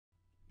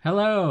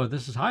Hello,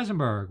 this is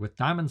Heisenberg with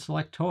Diamond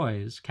Select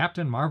Toys,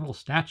 Captain Marvel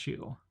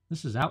statue.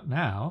 This is out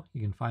now. You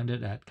can find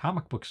it at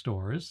comic book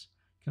stores.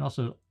 You can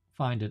also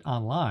find it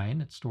online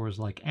at stores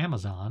like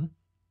Amazon.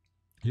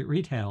 It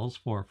retails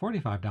for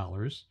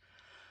 $45,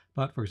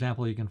 but for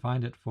example, you can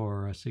find it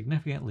for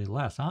significantly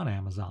less on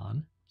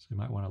Amazon, so you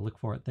might want to look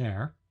for it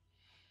there.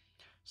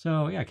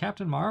 So yeah,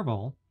 Captain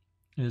Marvel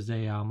is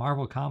a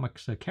Marvel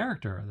Comics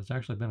character that's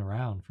actually been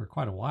around for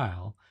quite a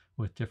while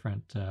with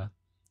different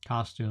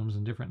costumes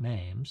and different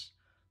names.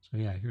 So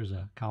yeah, here's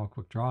a comic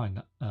book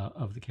drawing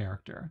of the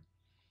character.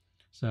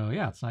 So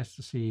yeah, it's nice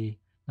to see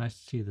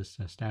this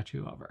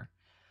statue of her.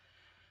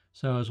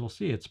 So as we'll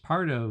see, it's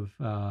part of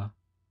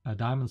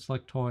Diamond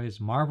Select Toys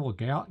Marvel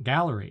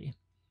gallery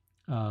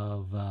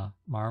of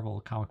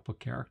Marvel comic book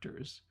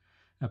characters,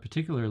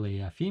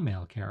 particularly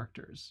female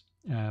characters.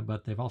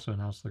 But they've also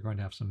announced they're going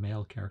to have some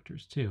male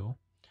characters too.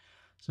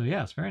 So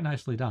yeah, it's very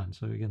nicely done.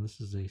 So again,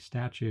 this is a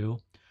statue.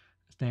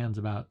 Stands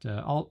about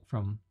all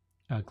from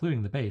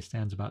including the base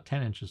stands about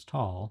 10 inches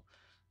tall.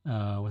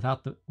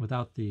 Without the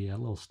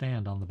little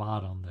stand on the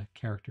bottom, the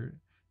character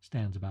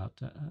stands about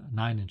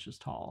 9 inches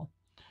tall.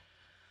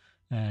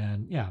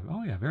 And yeah,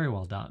 oh yeah, very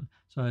well done.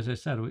 So as I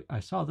said, I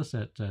saw this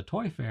at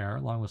Toy Fair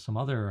along with some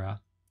other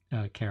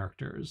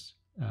characters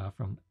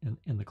from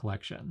in the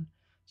collection.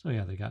 So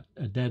yeah, they got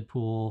a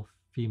Deadpool,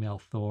 female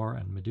Thor,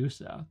 and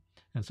Medusa,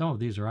 and some of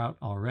these are out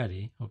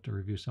already. Hope to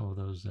review some of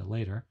those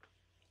later.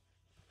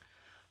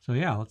 So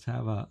yeah, let's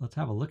have a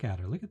look at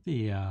her. Look at the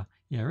yeah,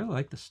 I really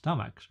like the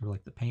stomach, sort of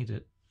like the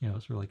painted,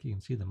 sort of like you can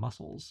see the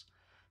muscles,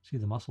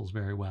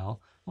 very well.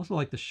 Also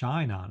like the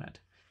shine on it.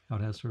 How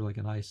it has sort of like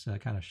a nice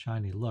kind of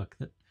shiny look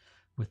that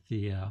with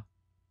the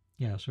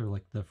yeah, sort of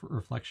like the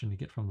reflection you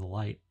get from the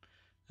light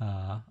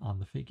on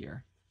the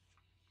figure.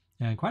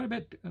 And quite a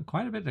bit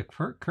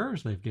of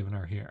curves they've given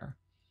her here.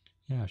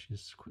 Yeah,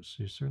 she's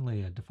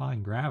certainly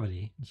defying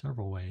gravity in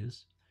several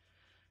ways.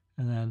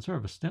 And then sort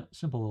of a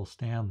simple little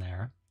stand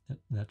there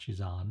that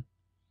she's on.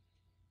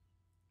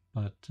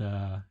 But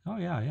oh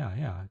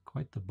yeah,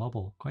 quite the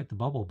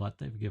bubble butt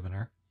they've given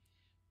her,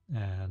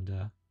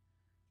 and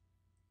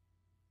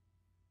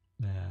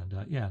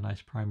yeah,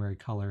 nice primary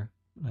color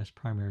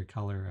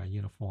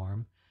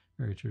uniform,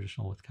 very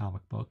traditional with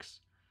comic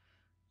books.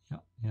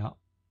 Yeah,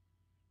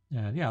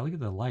 and yeah, look at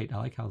the light. I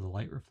like how the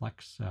light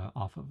reflects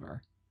off of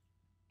her.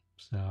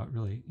 So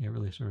it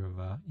really sort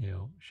of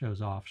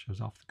shows off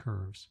the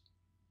curves.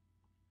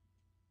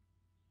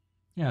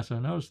 Yeah, so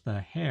notice the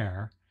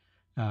hair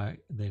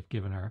they've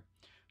given her.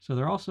 So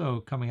they're also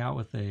coming out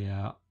with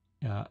a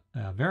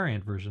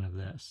variant version of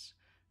this.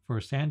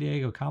 For San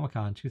Diego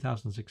Comic-Con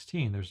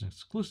 2016, there's an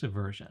exclusive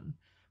version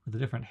with a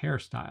different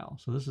hairstyle.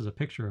 So this is a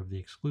picture of the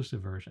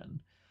exclusive version.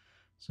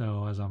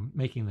 So as I'm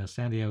making this,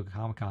 San Diego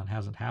Comic-Con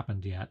hasn't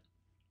happened yet.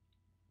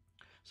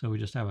 So we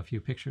just have a few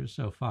pictures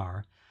so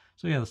far.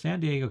 So yeah, the San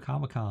Diego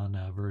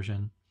Comic-Con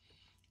version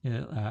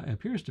it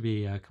appears to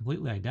be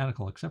completely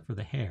identical except for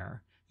the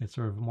hair. It's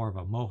sort of more of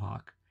a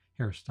mohawk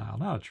hairstyle,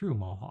 not a true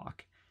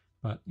mohawk,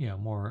 but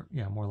more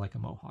like a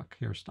mohawk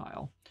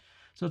hairstyle.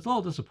 So it's a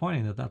little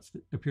disappointing that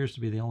appears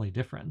to be the only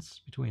difference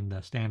between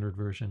the standard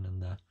version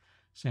and the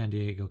San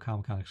Diego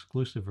Comic-Con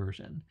exclusive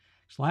version.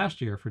 So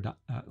last year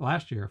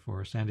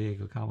for San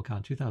Diego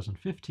Comic-Con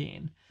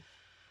 2015,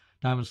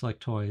 Diamond Select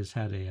Toys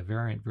had a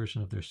variant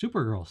version of their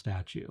Supergirl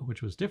statue,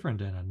 which was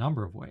different in a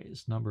number of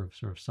ways, number of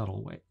sort of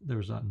subtle ways. There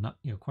was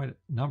quite a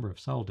number of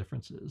subtle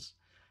differences,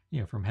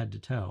 from head to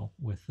toe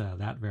with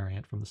that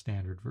variant from the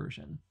standard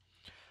version.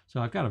 So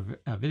I've got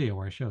a video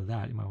where I show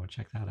that. You might want to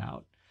check that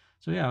out.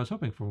 So yeah, I was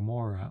hoping for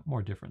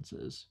more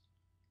differences,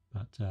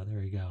 but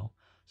there you go.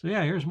 So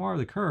yeah, here's more of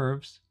the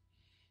curves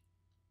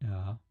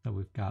that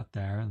we've got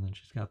there, and then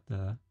she's got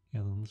the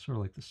sort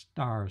of like the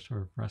star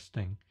sort of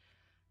resting.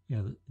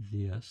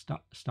 The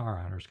star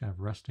on her is kind of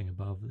resting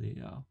above the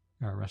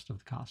rest of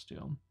the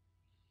costume.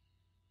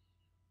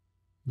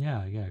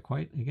 Yeah,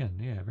 quite again.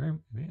 Yeah, very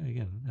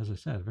again, as I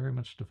said, very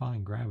much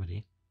defying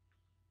gravity.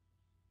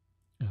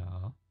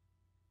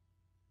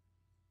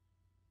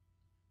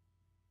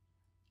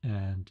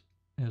 And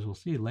as we'll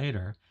see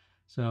later,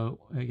 so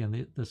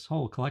again, this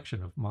whole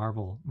collection of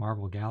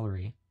Marvel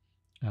Gallery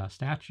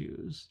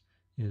statues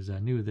is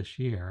new this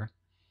year.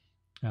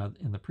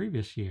 In the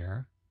previous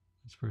year,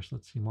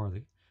 let's see more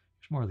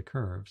of the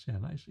curves. Yeah,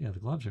 nice. Yeah, the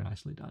gloves are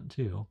nicely done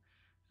too,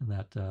 and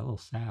that little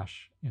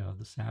sash,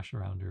 the sash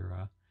around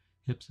her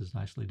hips is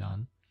nicely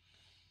done.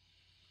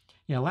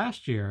 Yeah,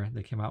 last year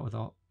they came out with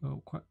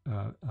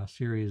a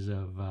series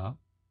of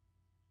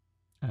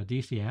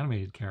DC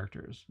animated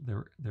characters.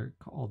 They're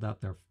called that.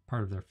 They're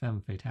part of their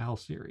Femme Fatale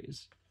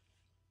series.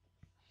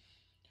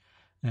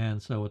 And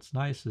so what's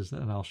nice is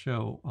that, and I'll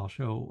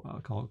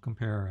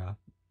compare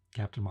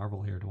Captain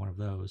Marvel here to one of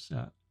those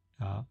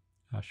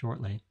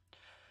shortly.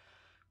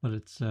 But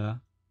it's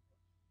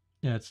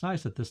it's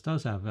nice that this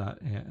does have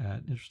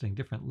an interesting,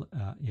 different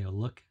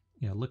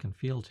look and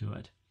feel to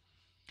it.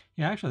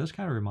 Yeah, actually, this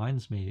kind of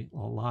reminds me a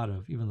lot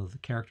of, even though the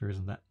character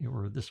isn't that,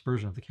 or this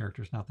version of the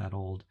character is not that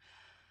old.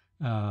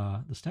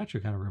 The statue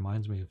kind of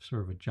reminds me of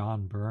sort of a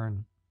John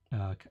Byrne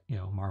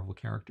Marvel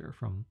character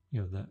from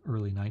the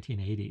early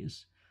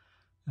 1980s.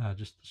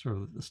 Just sort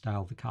of the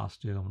style of the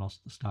costume and also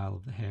the style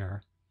of the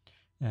hair.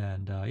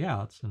 And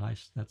yeah,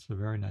 that's a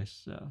very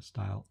nice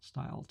style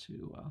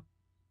to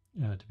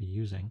be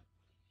using.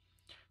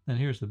 Then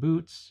here's the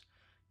boots.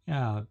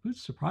 Yeah,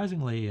 boots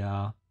surprisingly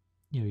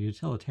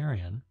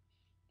utilitarian.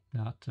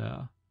 Not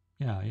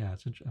yeah.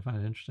 I find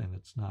it interesting that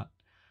it's not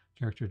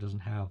character doesn't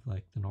have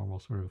like the normal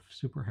sort of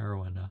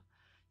superheroine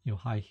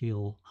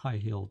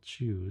high-heeled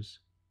shoes,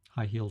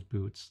 high-heeled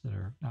boots that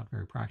are not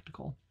very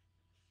practical.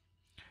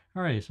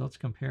 Alright, so let's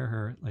compare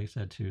her, like I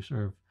said, to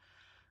sort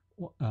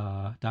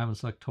of Diamond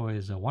Select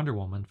Toys Wonder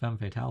Woman Femme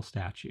Fatale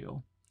statue.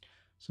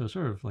 So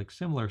sort of like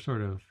similar,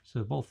 so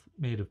both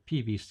made of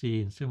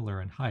PVC and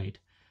similar in height,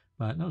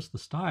 but notice the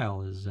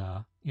style is,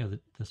 the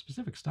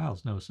specific style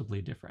is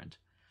noticeably different.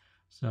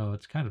 So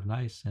it's kind of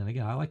nice, and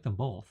again, I like them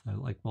both. I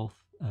like both.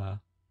 I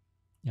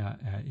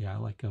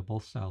like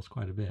both styles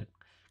quite a bit.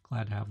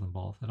 Glad to have them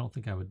both. I don't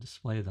think I would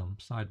display them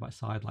side by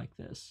side like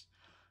this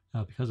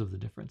because of the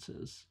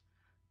differences.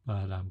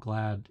 But I'm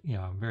glad,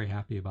 I'm very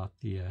happy about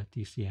the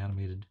DC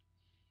animated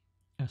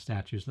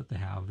statues that they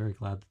have. I'm very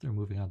glad that they're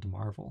moving on to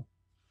Marvel.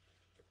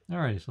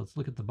 Alrighty, so let's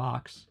look at the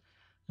box.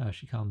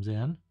 She comes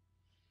in.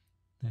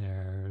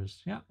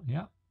 There's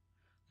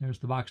there's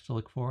the box to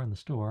look for in the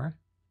store.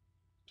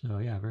 So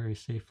yeah, very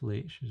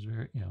safely. She's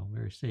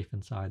very safe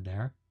inside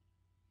there.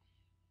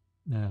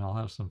 And I'll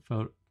have some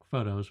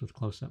photos with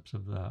close-ups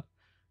of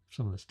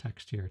some of this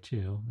text here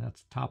too.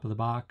 That's the top of the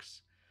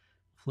box.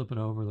 Flip it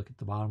over, look at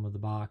the bottom of the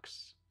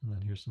box, and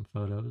then here's some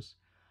photos.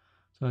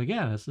 So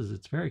again,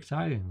 it's very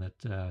exciting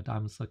that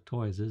Diamond Select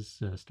Toys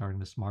is starting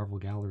this Marvel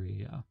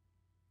Gallery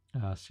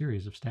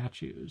series of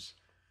statues,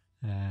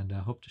 and I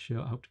hope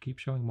to keep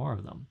showing more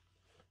of them.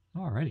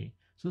 Alrighty,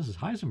 so this is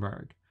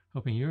Heisenberg,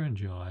 hoping you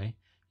enjoy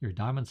your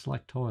Diamond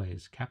Select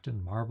Toys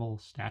Captain Marvel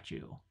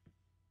statue.